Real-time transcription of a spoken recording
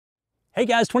Hey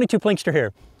guys, 22 Plinkster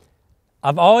here.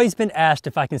 I've always been asked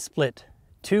if I can split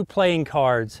 2 playing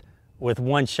cards with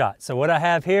one shot. So what I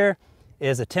have here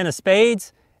is a 10 of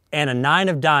spades and a 9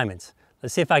 of diamonds.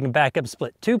 Let's see if I can back up and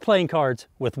split 2 playing cards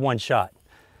with one shot.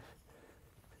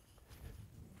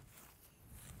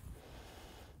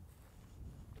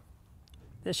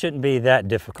 This shouldn't be that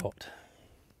difficult.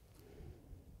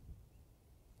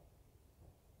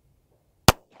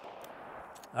 All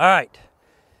right,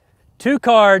 2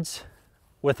 cards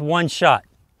with one shot.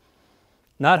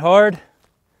 Not hard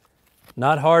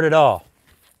at all.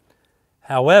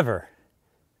 However,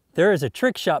 there is a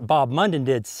trick shot Bob Munden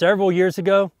did several years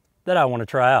ago that I want to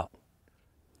try out.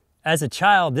 As a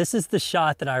child, this is the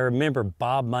shot that I remember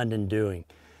Bob Munden doing.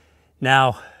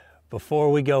 Now,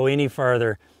 before we go any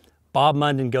further, Bob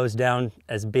Munden goes down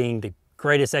as being the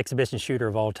greatest exhibition shooter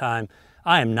of all time.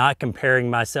 I am not comparing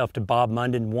myself to Bob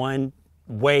Munden one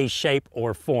way, shape,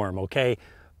 or form, okay?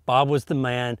 Bob was the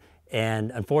man,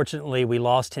 and unfortunately we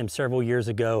lost him several years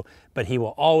ago, but he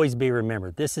will always be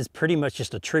remembered. This is pretty much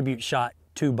just a tribute shot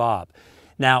to Bob.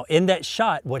 Now, in that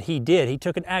shot, what he did, he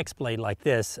took an axe blade like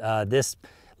this. This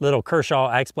little Kershaw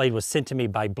axe blade was sent to me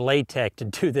by Blade Tech to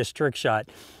do this trick shot,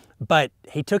 but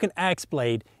he took an axe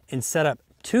blade and set up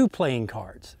 2 playing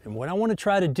cards. And what I want to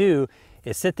try to do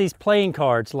is set these playing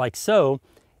cards like so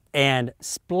and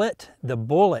split the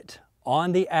bullet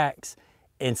on the axe,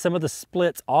 and some of the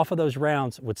splits off of those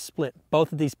rounds would split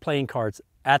both of these playing cards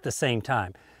at the same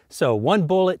time. So 1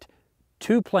 bullet,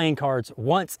 2 playing cards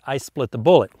once I split the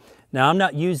bullet. Now I'm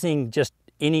not using just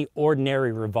any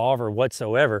ordinary revolver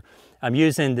whatsoever. I'm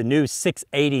using the new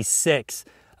 686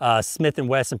 Smith &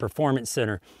 Wesson Performance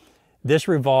Center. This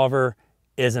revolver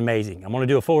is amazing. I'm going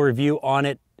to do a full review on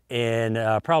it in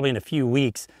probably in a few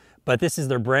weeks, but this is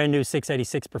their brand new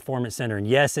 686 Performance Center. And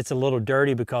yes, it's a little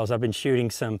dirty because I've been shooting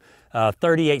some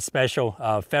 38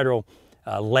 special federal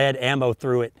lead ammo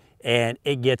through it, and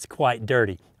it gets quite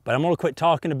dirty. But I'm going to quit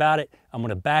talking about it. I'm going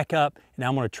to back up, and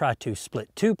I'm going to try to split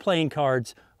 2 playing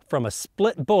cards from a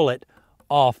split bullet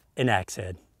off an axe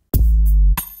head.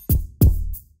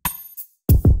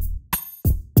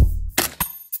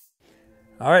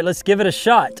 All right, let's give it a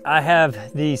shot. I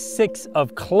have the 6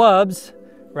 of clubs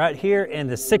right here and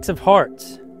the 6 of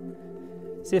hearts.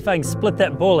 See if I can split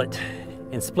that bullet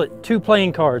and split 2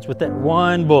 playing cards with that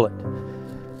 1 bullet.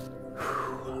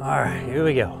 Whew. All right, here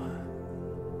we go.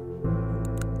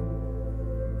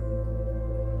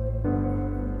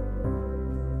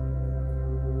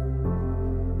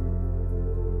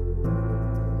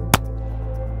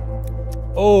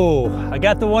 Oh, I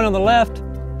got the one on the left,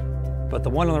 but the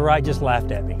one on the right just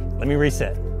laughed at me. Let me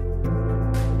reset.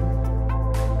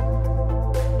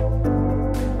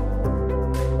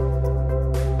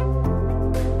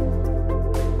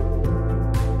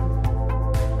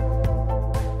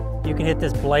 You can hit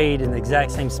this blade in the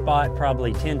exact same spot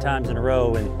probably 10 times in a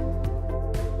row,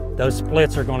 and those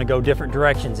splits are going to go different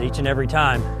directions each and every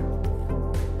time.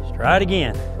 Let's try it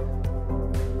again.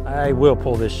 I will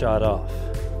pull this shot off,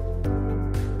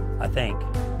 I think.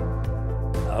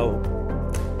 Oh.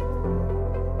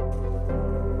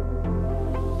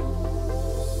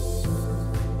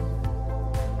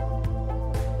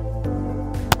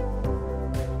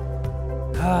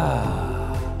 Ah.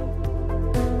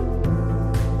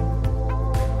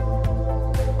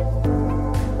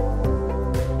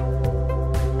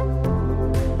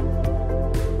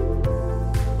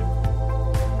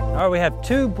 All right, we have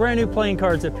 2 brand new playing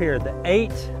cards up here, the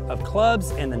 8 of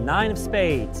clubs and the 9 of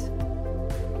spades.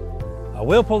 I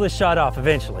will pull this shot off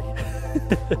eventually.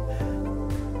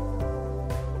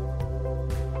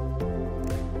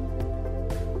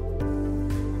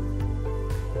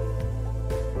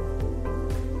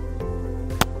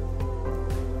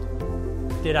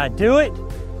 Did I do it?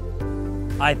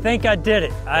 I think I did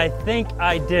it. I think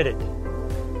I did it.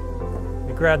 Let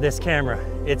me grab this camera.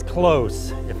 It's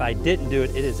close. If I didn't do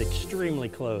it, it is extremely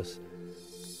close.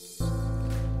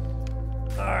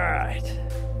 All right.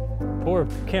 Poor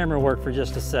camera work for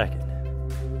just a second.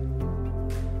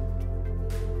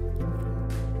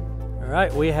 All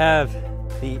right, we have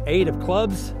the 8 of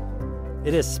clubs.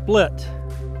 It is split.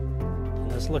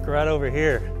 And let's look right over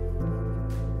here.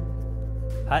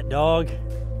 Hot dog,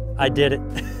 I did it.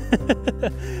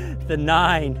 The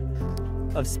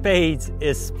 9 of spades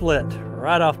is split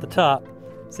right off the top.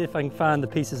 See if I can find the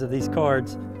pieces of these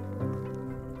cards.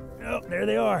 Oh, there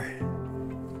they are.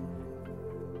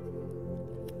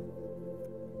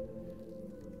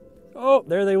 Oh,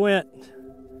 there they went.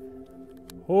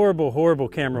 Horrible, horrible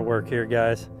camera work here,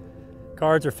 guys.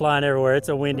 Cards are flying everywhere. It's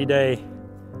a windy day,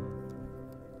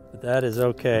 but that is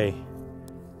okay.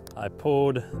 I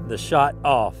pulled the shot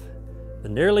off. The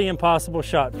nearly impossible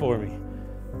shot for me.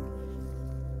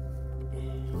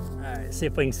 All right, see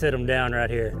if we can sit them down right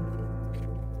here.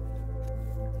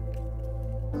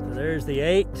 So there's the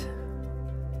 8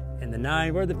 and the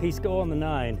 9. Where'd the piece go on the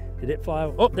 9? Did it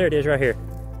fly? Oh, there it is right here.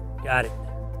 Got it.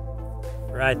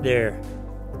 Right there.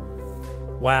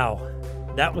 Wow,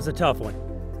 that was a tough one.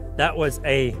 That was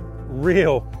a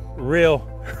real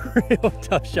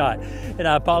tough shot. And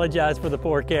I apologize for the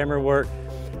poor camera work,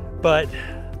 but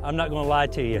I'm not gonna lie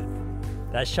to you.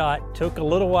 That shot took a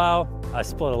little while. I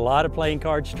split a lot of playing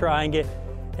cards trying it,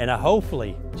 and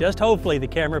hopefully, just hopefully, the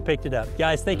camera picked it up.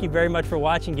 Guys, thank you very much for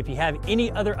watching. If you have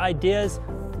any other ideas,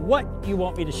 what you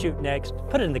want me to shoot next,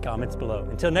 put it in the comments below.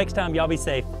 Until next time, y'all be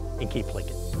safe and keep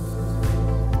plinking.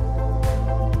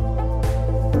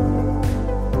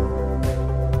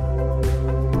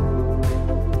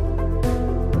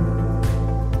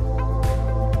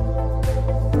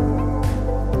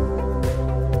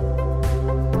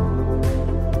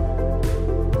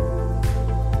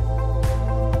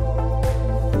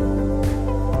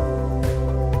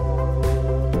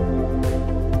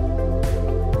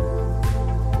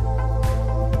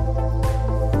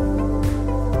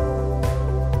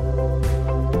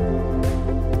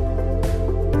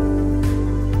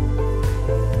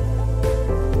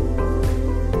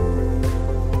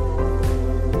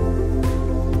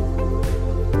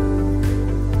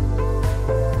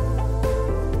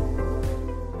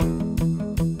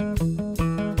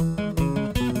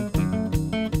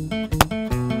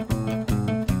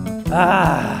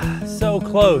 Ah, so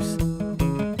close.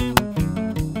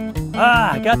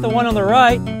 Ah, I got the one on the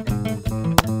right.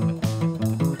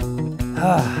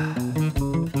 Ah.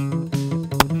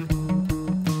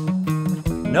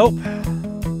 Nope.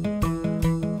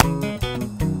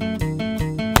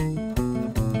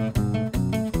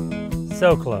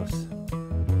 So close.